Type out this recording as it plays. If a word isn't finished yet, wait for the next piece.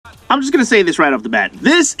I'm just gonna say this right off the bat.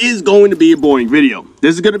 This is going to be a boring video.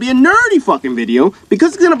 This is gonna be a nerdy fucking video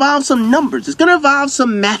because it's gonna involve some numbers. It's gonna involve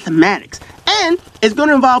some mathematics. And it's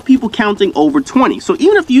gonna involve people counting over 20. So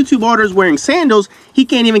even if the YouTube auditor is wearing sandals, he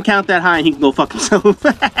can't even count that high and he can go fuck himself.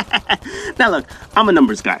 Now look, I'm a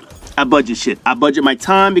numbers guy. I budget shit. I budget my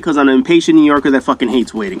time because I'm an impatient New Yorker that fucking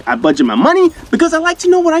hates waiting. I budget my money because I like to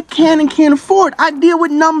know what I can and can't afford. I deal with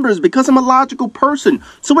numbers because I'm a logical person.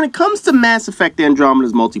 So when it comes to Mass Effect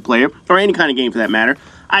Andromeda's multiplayer, or any kind of game for that matter,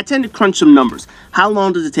 I tend to crunch some numbers. How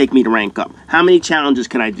long does it take me to rank up? How many challenges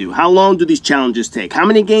can I do? How long do these challenges take? How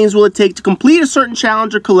many games will it take to complete a certain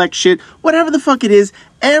challenge or collect shit? Whatever the fuck it is,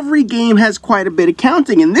 every game has quite a bit of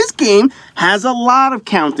counting, and this game has a lot of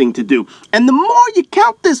counting to do. And the more you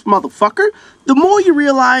count this motherfucker, the more you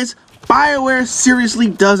realize Bioware seriously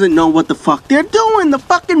doesn't know what the fuck they're doing. The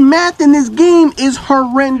fucking math in this game is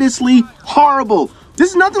horrendously horrible.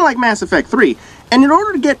 This is nothing like Mass Effect 3. And in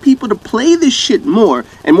order to get people to play this shit more,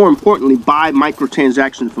 and more importantly, buy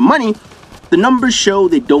microtransactions for money, the numbers show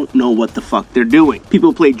they don't know what the fuck they're doing. People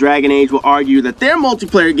who play Dragon Age will argue that their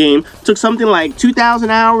multiplayer game took something like 2,000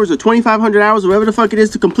 hours or 2,500 hours, or whatever the fuck it is,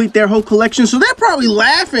 to complete their whole collection. So they're probably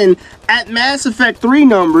laughing at Mass Effect 3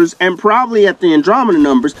 numbers and probably at the Andromeda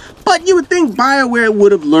numbers. But you would think Bioware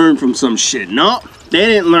would have learned from some shit. No, they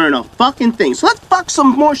didn't learn a fucking thing. So let's fuck some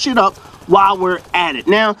more shit up while we're at it.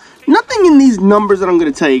 Now, nothing in these numbers that I'm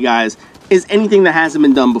going to tell you guys is anything that hasn't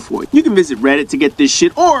been done before. You can visit Reddit to get this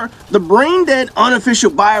shit, or the brain-dead unofficial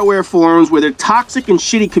Bioware forums where their toxic and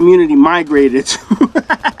shitty community migrated to.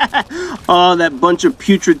 Oh, that bunch of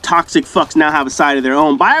putrid toxic fucks now have a side of their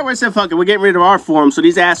own. Bioware said, fuck it, we're getting rid of our forum, so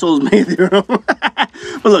these assholes made their own.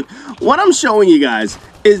 But look, what I'm showing you guys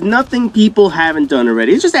is nothing people haven't done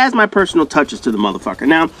already. It just adds my personal touches to the motherfucker.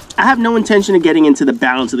 Now, I have no intention of getting into the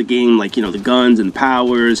balance of the game, like, you know, the guns and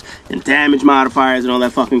powers and damage modifiers and all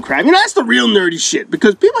that fucking crap. You know, that's the real nerdy shit,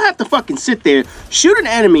 because people have to fucking sit there, shoot an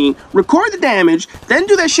enemy, record the damage, then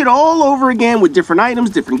do that shit all over again with different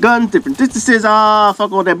items, different guns, different distances.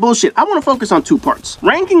 Fuck all that bullshit. I want to focus on two parts.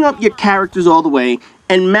 Ranking up your characters all the way,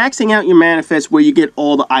 and maxing out your manifest where you get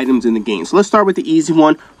all the items in the game. So let's start with the easy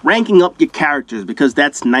one, ranking up your characters, because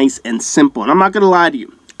that's nice and simple. And I'm not gonna lie to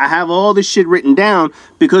you, I have all this shit written down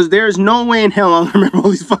because there's no way in hell I'll remember all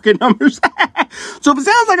these fucking numbers. So if it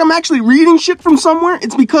sounds like I'm actually reading shit from somewhere,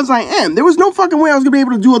 it's because I am. There was no fucking way I was gonna be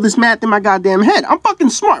able to do all this math in my goddamn head. I'm fucking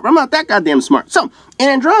smart, but I'm not that goddamn smart. So in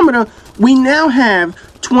Andromeda, we now have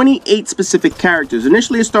 28 specific characters.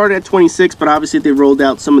 Initially it started at 26, but obviously they rolled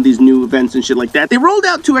out some of these new events and shit like that. They rolled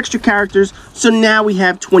out 2 extra characters, so now we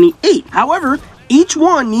have 28. However, each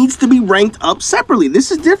one needs to be ranked up separately.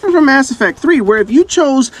 This is different from Mass Effect 3, where if you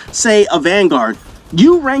chose, say, a Vanguard,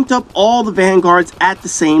 you ranked up all the Vanguards at the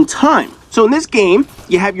same time. So in this game,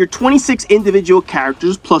 you have your 26 individual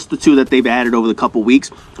characters, plus the 2 that they've added over the couple weeks,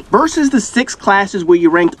 versus the 6 classes where you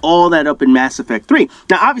ranked all that up in Mass Effect 3.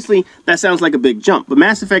 Now, obviously, that sounds like a big jump, but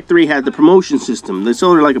Mass Effect 3 had the promotion system. It's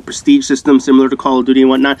sort of like a prestige system, similar to Call of Duty and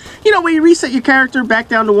whatnot. You know, where you reset your character back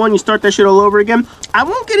down to 1, you start that shit all over again. I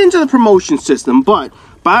won't get into the promotion system, but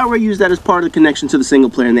Bioware used that as part of the connection to the single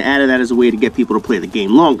player, and they added that as a way to get people to play the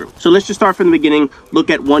game longer. So let's just start from the beginning,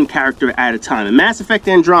 look at one character at a time. In Mass Effect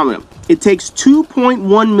Andromeda, it takes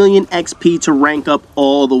 2.1 million XP to rank up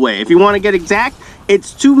all the way. If you want to get exact,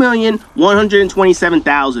 it's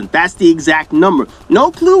 2,127,000. That's the exact number.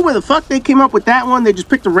 No clue where the fuck they came up with that one. They just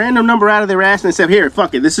picked a random number out of their ass and they said, here,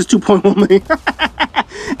 fuck it, this is 2.1 million.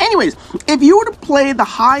 Anyways, if you were to play the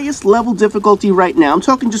highest level difficulty right now, I'm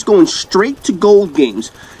talking just going straight to gold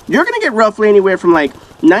games, you're going to get roughly anywhere from like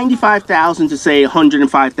 95,000 to say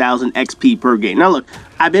 105,000 XP per game. Now look,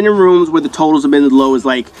 I've been in rooms where the totals have been as low as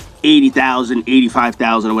like 80,000,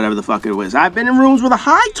 85,000, or whatever the fuck it was. I've been in rooms where the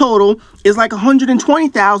high total is like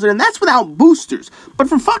 120,000, and that's without boosters. But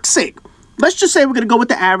for fuck's sake, let's just say we're going to go with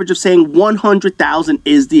the average of saying 100,000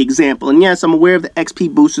 is the example. And yes, I'm aware of the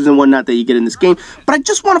XP boosters and whatnot that you get in this game, but I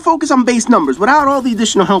just want to focus on base numbers without all the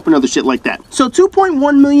additional help and other shit like that. So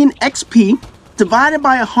 2.1 million XP divided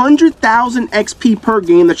by 100,000 XP per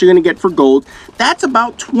game that you're going to get for gold, that's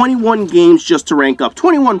about 21 games just to rank up.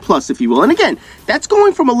 21 plus, if you will. And again, that's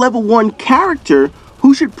going from a level 1 character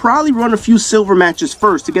who should probably run a few silver matches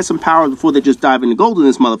first to get some power before they just dive into gold in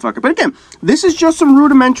this motherfucker. But again, this is just some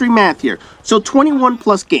rudimentary math here. So 21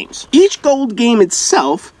 plus games. Each gold game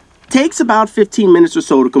itself takes about 15 minutes or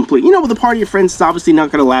so to complete. You know, with a party of friends, it's obviously not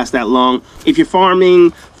going to last that long. If you're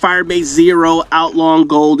farming Firebase 0, Outlaw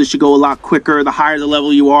Gold, it should go a lot quicker. The higher the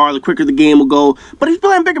level you are, the quicker the game will go. But if you're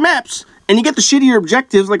playing bigger maps, and you get the shittier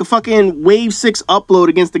objectives like a fucking Wave 6 upload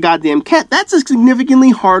against the goddamn cat, that's a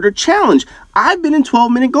significantly harder challenge. I've been in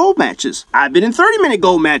 12-minute gold matches. I've been in 30-minute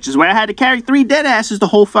gold matches where I had to carry 3 dead asses the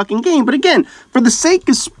whole fucking game. But again, for the sake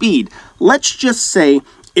of speed, let's just say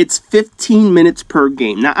it's 15 minutes per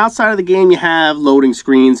game. Now, outside of the game, you have loading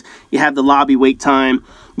screens, you have the lobby wait time,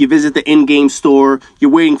 you visit the in-game store, you're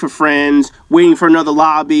waiting for friends, waiting for another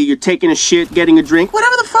lobby, you're taking a shit, getting a drink,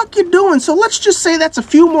 whatever the fuck you're doing. So let's just say that's a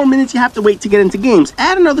few more minutes you have to wait to get into games.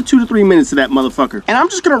 Add another 2 to 3 minutes to that motherfucker. And I'm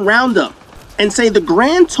just gonna round up and say the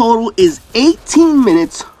grand total is 18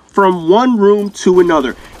 minutes from one room to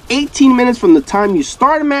another. 18 minutes from the time you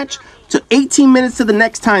start a match to 18 minutes to the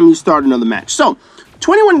next time you start another match. So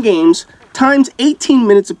 21 games times 18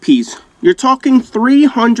 minutes apiece, you're talking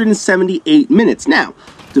 378 minutes. Now,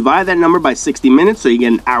 divide that number by 60 minutes so you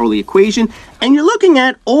get an hourly equation, and you're looking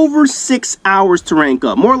at over 6 hours to rank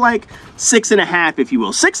up. More like 6.5, if you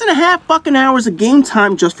will. 6.5 fucking hours of game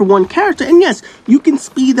time just for one character. And yes, you can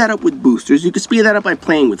speed that up with boosters. You can speed that up by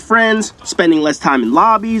playing with friends, spending less time in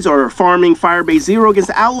lobbies, or farming Firebase Zero against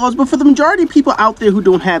the Outlaws. But for the majority of people out there who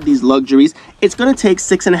don't have these luxuries, it's going to take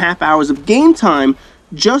 6.5 hours of game time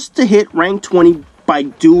just to hit rank 20 by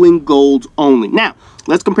doing gold only. Now,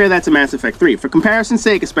 let's compare that to Mass Effect 3. For comparison's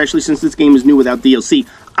sake, especially since this game is new without DLC,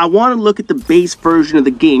 I want to look at the base version of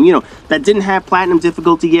the game, you know, that didn't have platinum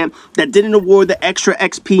difficulty yet, that didn't award the extra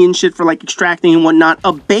XP and shit for like extracting and whatnot.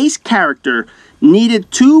 A base character needed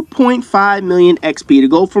 2.5 million XP to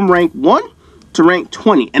go from rank 1 to rank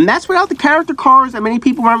 20. And that's without the character cards that many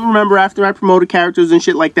people might remember after I promoted characters and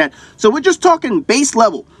shit like that. So we're just talking base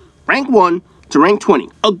level, rank 1 to rank 20.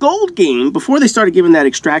 A gold game, before they started giving that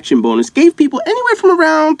extraction bonus, gave people anywhere from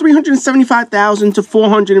around 375,000 to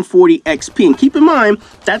 440 XP. And keep in mind,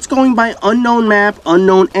 that's going by unknown map,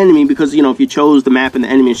 unknown enemy, because, you know, if you chose the map and the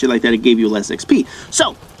enemy and shit like that, it gave you less XP.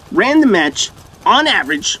 So, random match, on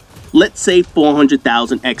average, let's say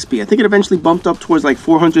 400,000 XP. I think it eventually bumped up towards like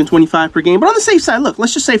 425 per game. But on the safe side, look,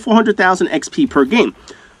 let's just say 400,000 XP per game.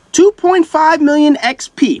 2.5 million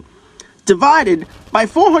XP divided by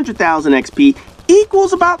 400,000 XP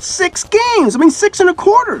equals about 6 games. I mean,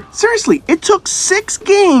 6.25. Seriously, it took 6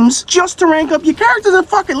 games just to rank up your characters. And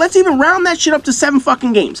fuck it, let's even round that shit up to 7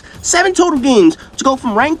 fucking games. 7 total games to go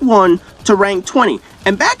from rank 1 to rank 20.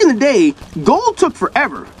 And back in the day, gold took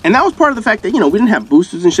forever. And that was part of the fact that, you know, we didn't have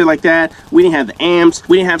boosters and shit like that. We didn't have the amps.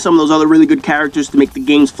 We didn't have some of those other really good characters to make the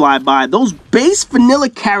games fly by. Those base vanilla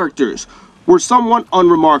characters were somewhat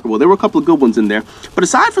unremarkable. There were a couple of good ones in there. But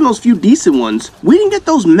aside from those few decent ones, we didn't get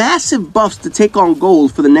those massive buffs to take on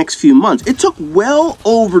gold for the next few months. It took well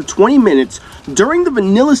over 20 minutes during the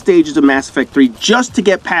vanilla stages of Mass Effect 3 just to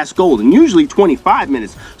get past gold, and usually 25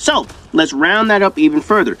 minutes. So, let's round that up even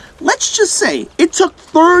further. Let's just say it took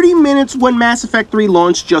 30 minutes when Mass Effect 3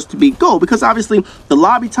 launched just to beat gold, because obviously the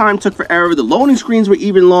lobby time took forever, the loading screens were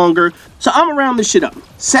even longer. So I'm gonna round this shit up.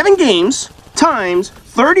 7 games times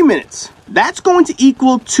 30 minutes. That's going to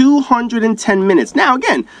equal 210 minutes. Now,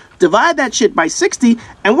 again, divide that shit by 60,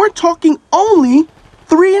 and we're talking only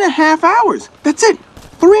 3.5 hours. That's it.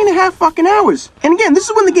 3.5 fucking hours. And again, this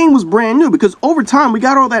is when the game was brand new, because over time, we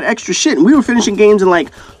got all that extra shit, and we were finishing games in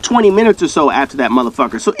like 20 minutes or so after that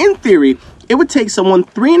motherfucker. So in theory, it would take someone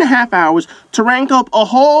 3.5 hours to rank up a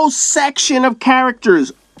whole section of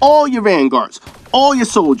characters. All your vanguards, all your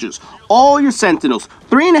soldiers, all your sentinels.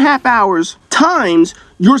 3.5 hours times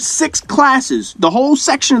your 6 classes, the whole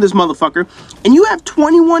section of this motherfucker, and you have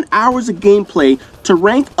 21 hours of gameplay to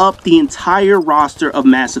rank up the entire roster of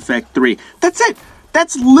Mass Effect 3. That's it.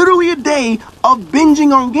 That's literally a day of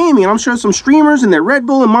binging on gaming. And I'm sure some streamers and their Red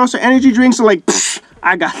Bull and Monster Energy drinks are like,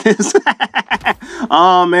 I got this.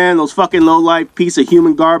 Oh man, those fucking low-life piece of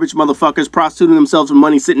human garbage motherfuckers prostituting themselves for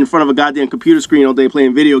money sitting in front of a goddamn computer screen all day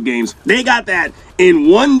playing video games. They got that in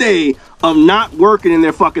one day of not working in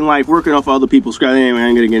their fucking life, working off other people's scrap. Anyway,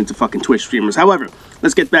 I'm gonna get into fucking Twitch streamers. However,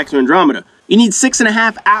 let's get back to Andromeda. You need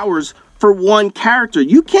 6.5 hours for one character.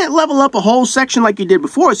 You can't level up a whole section like you did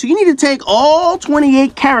before, so you need to take all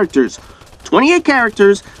 28 characters. 28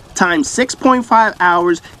 characters times 6.5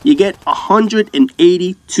 hours, you get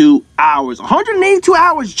 182 hours. 182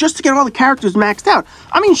 hours just to get all the characters maxed out.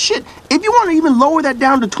 I mean, shit, if you want to even lower that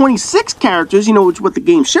down to 26 characters, you know, which is what the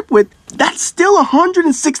game shipped with, that's still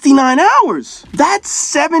 169 hours. That's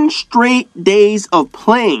 7 straight days of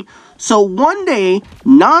playing. So one day,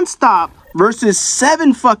 non-stop, versus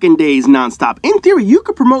 7 fucking days non-stop. In theory, you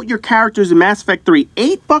could promote your characters in Mass Effect 3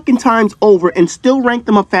 8 fucking times over and still rank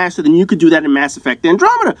them up faster than you could do that in Mass Effect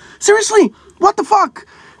Andromeda. Seriously, what the fuck?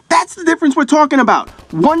 That's the difference we're talking about.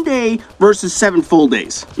 1 day versus 7 full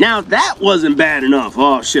days. Now, if that wasn't bad enough,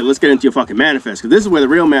 oh shit, let's get into your fucking manifest, because this is where the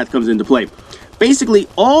real math comes into play. Basically,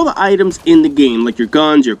 all the items in the game, like your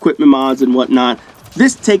guns, your equipment mods, and whatnot,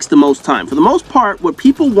 this takes the most time. For the most part, what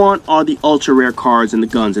people want are the ultra rare cards and the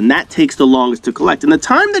guns, and that takes the longest to collect. And the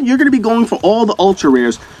time that you're going to be going for all the ultra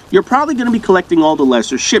rares, you're probably going to be collecting all the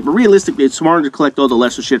lesser shit, but realistically, it's smarter to collect all the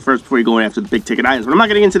lesser shit first before you're going after the big ticket items. But I'm not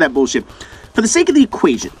going to get into that bullshit. For the sake of the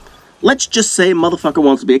equation, let's just say a motherfucker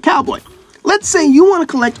wants to be a cowboy. Let's say you want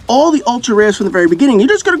to collect all the ultra rares from the very beginning. You're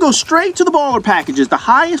just going to go straight to the baller packages, the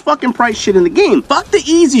highest fucking price shit in the game. Fuck the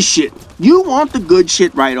easy shit. You want the good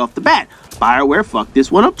shit right off the bat. Bioware fucked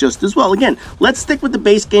this one up just as well. Again, let's stick with the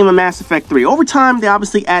base game of Mass Effect 3. Over time, they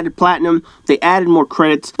obviously added platinum, they added more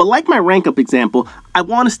credits, but like my rank up example, I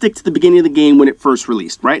want to stick to the beginning of the game when it first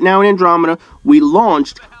released. Right now in Andromeda, we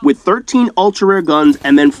launched with 13 ultra rare guns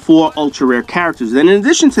and then 4 ultra rare characters. Then in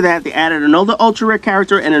addition to that, they added another ultra rare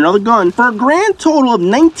character and another gun for a grand total of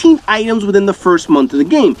 19 items within the first month of the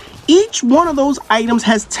game. Each one of those items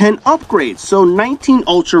has 10 upgrades, so 19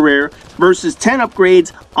 ultra rare versus 10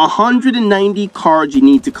 upgrades, 190 cards you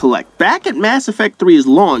need to collect. Back at Mass Effect 3's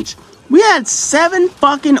launch, we had 7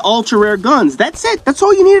 fucking ultra rare guns. That's it. That's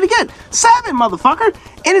all you needed to get. 7, motherfucker.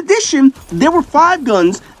 In addition, there were 5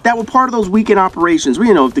 guns that were part of those weekend operations. Where,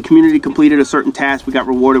 you know, if the community completed a certain task, we got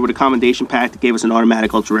rewarded with a commendation pack that gave us an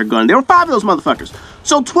automatic ultra rare gun. There were 5 of those motherfuckers.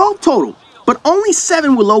 So 12 total, but only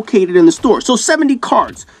 7 were located in the store. So 70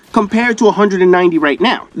 cards compared to 190 right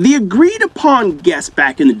now. The agreed upon guess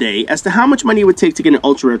back in the day as to how much money it would take to get an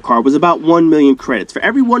ultra rare card was about 1 million credits. For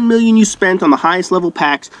every 1 million you spent on the highest level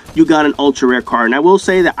packs, you got an ultra rare card. And I will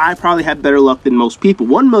say that I probably had better luck than most people.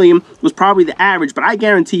 1 million was probably the average, but I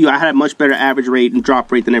guarantee you I had a much better average rate and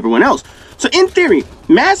drop rate than everyone else. So in theory,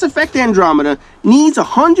 Mass Effect Andromeda needs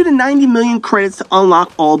 190 million credits to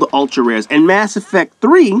unlock all the ultra rares, and Mass Effect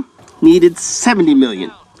 3 needed 70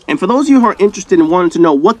 million. And for those of you who are interested in wanting to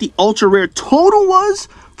know what the ultra rare total was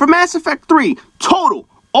for Mass Effect 3, total,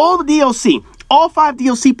 all the DLC, all 5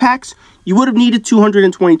 DLC packs, you would have needed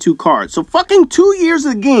 222 cards. So fucking 2 years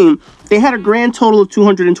of the game, they had a grand total of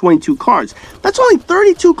 222 cards. That's only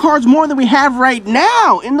 32 cards more than we have right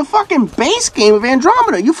now in the fucking base game of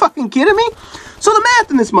Andromeda. You fucking kidding me? So the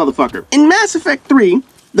math in this motherfucker. In Mass Effect 3,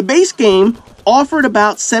 the base game offered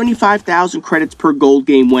about 75,000 credits per gold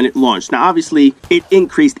game when it launched. Now, obviously, it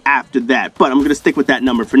increased after that, but I'm going to stick with that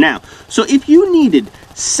number for now. So if you needed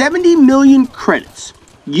 70 million credits,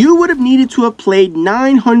 you would have needed to have played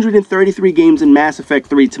 933 games in Mass Effect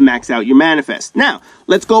 3 to max out your manifest. Now,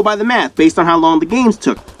 let's go by the math based on how long the games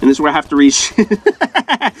took. And this is where I have to reach,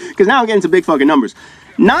 because now I'm getting to big fucking numbers.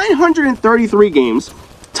 933 games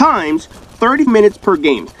times 30 minutes per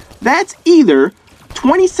game. That's either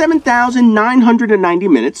 27,990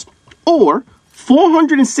 minutes or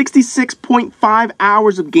 466.5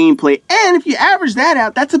 hours of gameplay. And if you average that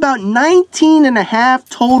out, that's about 19 and a half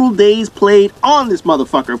total days played on this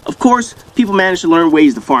motherfucker. Of course, people managed to learn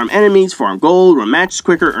ways to farm enemies, farm gold, run matches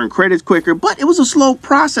quicker, earn credits quicker, but it was a slow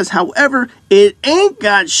process. However, it ain't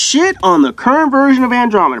got shit on the current version of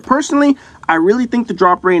Andromeda. Personally, I really think the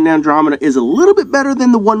drop rate in Andromeda is a little bit better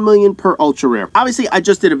than the 1 million per ultra rare. Obviously, I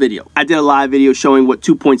just did a video. I did a live video showing what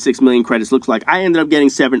 2.6 million credits looks like. I ended up getting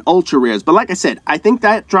 7 ultra rares. But like I said, I think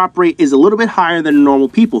that drop rate is a little bit higher than normal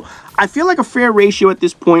people. I feel like a fair ratio at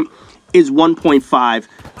this point is 1.5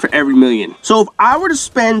 for every million. So if I were to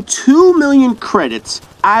spend 2 million credits,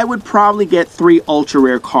 I would probably get 3 ultra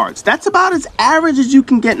rare cards. That's about as average as you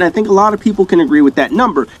can get, and I think a lot of people can agree with that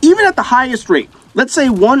number. Even at the highest rate, let's say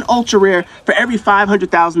 1 ultra rare for every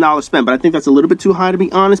 $500,000 spent, but I think that's a little bit too high to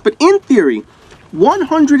be honest. But in theory,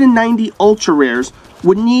 190 ultra rares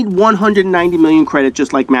would need 190 million credits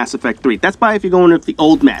just like Mass Effect 3. That's by if you're going with the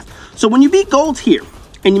old math. So when you beat gold here,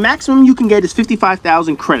 and the maximum you can get is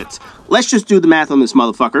 55,000 credits. Let's just do the math on this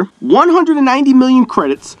motherfucker. 190 million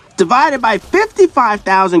credits divided by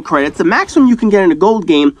 55,000 credits, the maximum you can get in a gold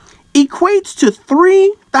game, equates to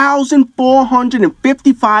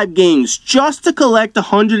 3,455 games just to collect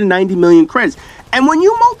 190 million credits. And when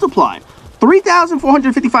you multiply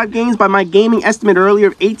 3,455 games by my gaming estimate earlier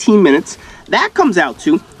of 18 minutes, that comes out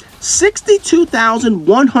to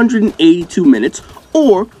 62,182 minutes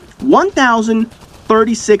or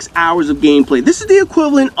 1,036 hours of gameplay. This is the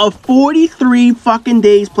equivalent of 43 fucking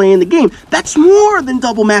days playing the game. That's more than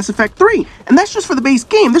double Mass Effect 3. And that's just for the base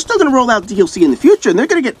game. They're still going to roll out DLC in the future, and they're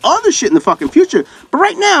going to get other shit in the fucking future. But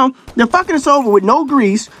right now, they're fucking us over with no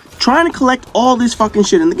grease, trying to collect all this fucking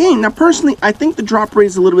shit in the game. Now, personally, I think the drop rate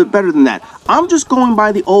is a little bit better than that. I'm just going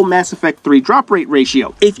by the old Mass Effect 3 drop rate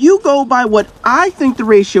ratio. If you go by what I think the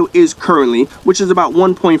ratio is currently, which is about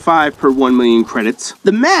 1.5 per 1 million credits,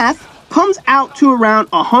 the math comes out to around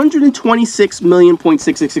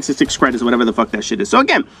 126,666 credits, or whatever the fuck that shit is. So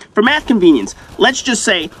again, for math convenience, let's just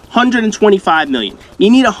say 125 million. You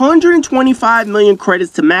need 125 million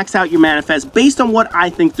credits to max out your manifest based on what I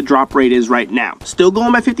think the drop rate is right now. Still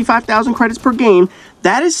going by 55,000 credits per game.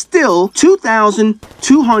 That is still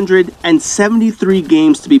 2,273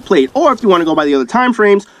 games to be played. Or if you want to go by the other time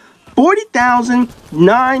frames,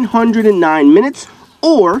 40,909 minutes,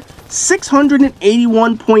 or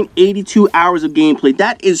 681.82 hours of gameplay.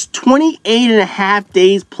 That is 28.5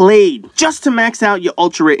 days played just to max out your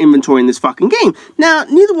ultra rare inventory in this fucking game. Now,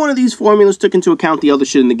 neither one of these formulas took into account the other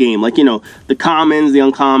shit in the game, like, you know, the commons, the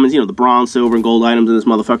uncommons, you know, the bronze, silver, and gold items in this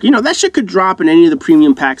motherfucker. You know, that shit could drop in any of the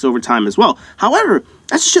premium packs over time as well. However,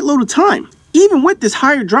 that's a shitload of time, even with this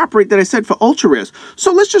higher drop rate that I said for ultra rares.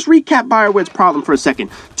 So let's just recap Bioware's problem for a second.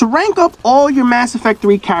 To rank up all your Mass Effect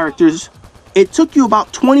 3 characters, it took you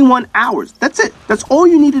about 21 hours. That's it. That's all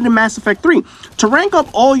you needed in Mass Effect 3. To rank up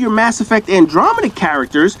all your Mass Effect Andromeda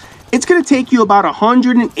characters, it's going to take you about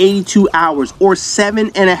 182 hours, or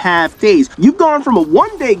 7.5 days. You've gone from a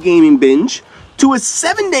 1-day gaming binge to a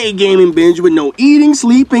 7-day gaming binge with no eating,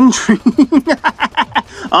 sleeping, drinking.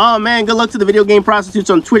 Oh man, good luck to the video game prostitutes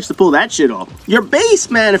on Twitch to pull that shit off. Your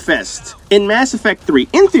base manifest in Mass Effect 3,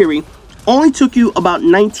 in theory, only took you about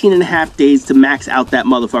 19.5 days to max out that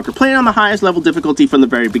motherfucker, playing on the highest level difficulty from the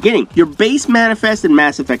very beginning. Your base manifest in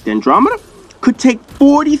Mass Effect Andromeda could take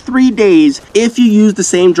 43 days if you use the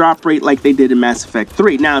same drop rate like they did in Mass Effect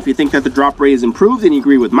 3. Now, if you think that the drop rate is improved and you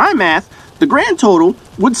agree with my math, the grand total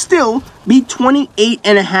would still be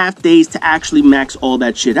 28.5 days to actually max all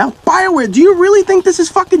that shit out. Bioware, do you really think this is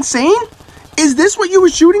fucking sane? Is this what you were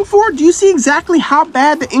shooting for? Do you see exactly how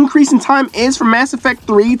bad the increase in time is from Mass Effect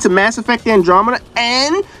 3 to Mass Effect Andromeda?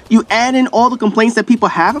 And you add in all the complaints that people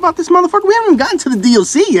have about this motherfucker? We haven't even gotten to the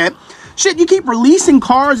DLC yet. Shit, you keep releasing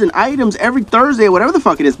cars and items every Thursday, whatever the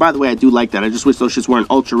fuck it is. By the way, I do like that. I just wish those shits weren't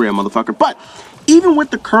ultra rare, motherfucker. But even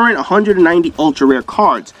with the current 190 ultra rare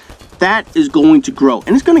cards, that is going to grow,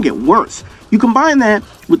 and it's going to get worse. You combine that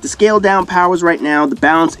with the scaled down powers right now, the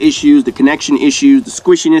balance issues, the connection issues, the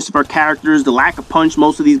squishiness of our characters, the lack of punch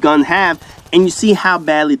most of these guns have, and you see how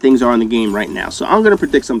badly things are in the game right now. So I'm going to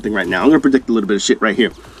predict something right now. I'm going to predict a little bit of shit right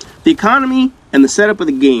here. The economy and the setup of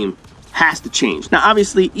the game has to change. Now,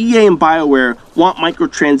 obviously, EA and Bioware want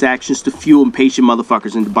microtransactions to fuel impatient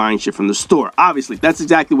motherfuckers into buying shit from the store. Obviously, that's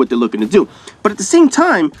exactly what they're looking to do. But at the same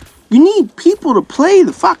time, you need people to play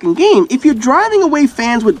the fucking game. If you're driving away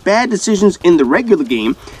fans with bad decisions in the regular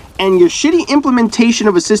game, and your shitty implementation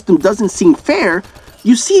of a system doesn't seem fair,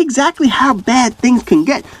 you see exactly how bad things can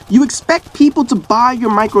get. You expect people to buy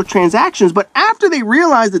your microtransactions, but after they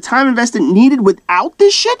realize the time invested needed without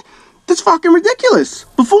this shit, that's fucking ridiculous.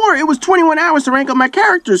 Before, it was 21 hours to rank up my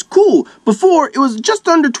characters. Cool. Before, it was just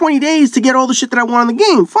under 20 days to get all the shit that I want in the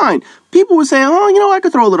game. Fine. People would say, oh, you know, I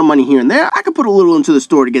could throw a little money here and there. I could put a little into the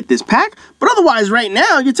store to get this pack. But otherwise, right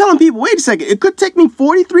now, you're telling people, wait a second, it could take me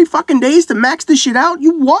 43 fucking days to max this shit out?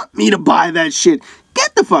 You want me to buy that shit?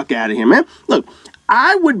 Get the fuck out of here, man. Look,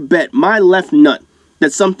 I would bet my left nut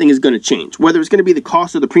that something is going to change. Whether it's going to be the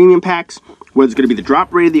cost of the premium packs, whether it's going to be the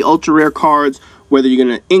drop rate of the ultra rare cards, whether you're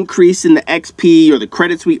going to increase in the XP or the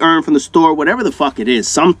credits we earn from the store, whatever the fuck it is,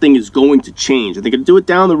 something is going to change. And they're going to do it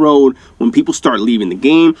down the road when people start leaving the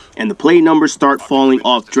game and the play numbers start falling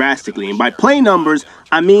off drastically. And by play numbers,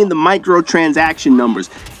 I mean the microtransaction numbers.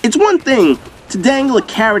 It's one thing to dangle a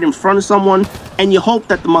carrot in front of someone and you hope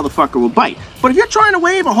that the motherfucker will bite. But if you're trying to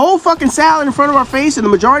wave a whole fucking salad in front of our face, and the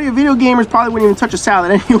majority of video gamers probably wouldn't even touch a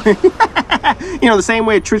salad anyway. You know, the same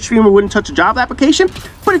way a Twitch streamer wouldn't touch a job application.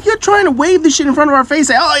 But if you're trying to wave this shit in front of our face,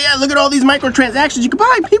 say, oh yeah, look at all these microtransactions you can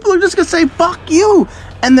buy, people are just gonna say, fuck you.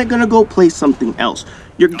 And they're gonna go play something else.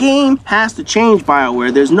 Your game has to change,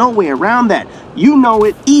 Bioware. There's no way around that. You know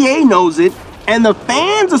it, EA knows it, and the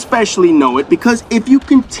fans especially know it, because if you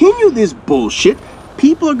continue this bullshit,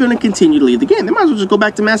 people are going to continue to leave the game. They might as well just go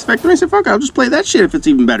back to Mass Effect 3 and say, fuck it, I'll just play that shit if it's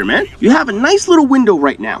even better, man. You have a nice little window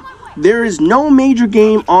right now. There is no major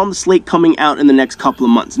game on the slate coming out in the next couple of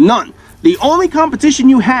months. None. The only competition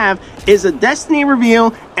you have is a Destiny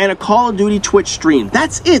reveal and a Call of Duty Twitch stream.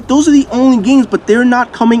 That's it. Those are the only games, but they're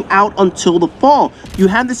not coming out until the fall. You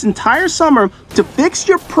have this entire summer to fix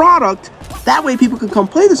your product. That way people can come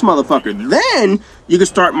play this motherfucker. Then you can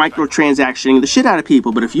start microtransactioning the shit out of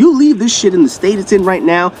people. But if you leave this shit in the state it's in right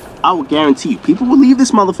now, I will guarantee you, people will leave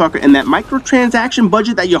this motherfucker, and that microtransaction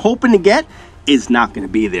budget that you're hoping to get is not going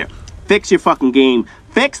to be there. Fix your fucking game.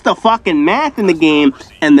 Fix the fucking math in the game,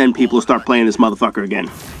 and then people will start playing this motherfucker again.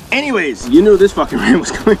 Anyways, you knew this fucking rant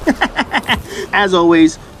was coming. As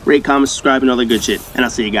always, rate, comment, subscribe, and all that good shit. And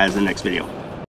I'll see you guys in the next video.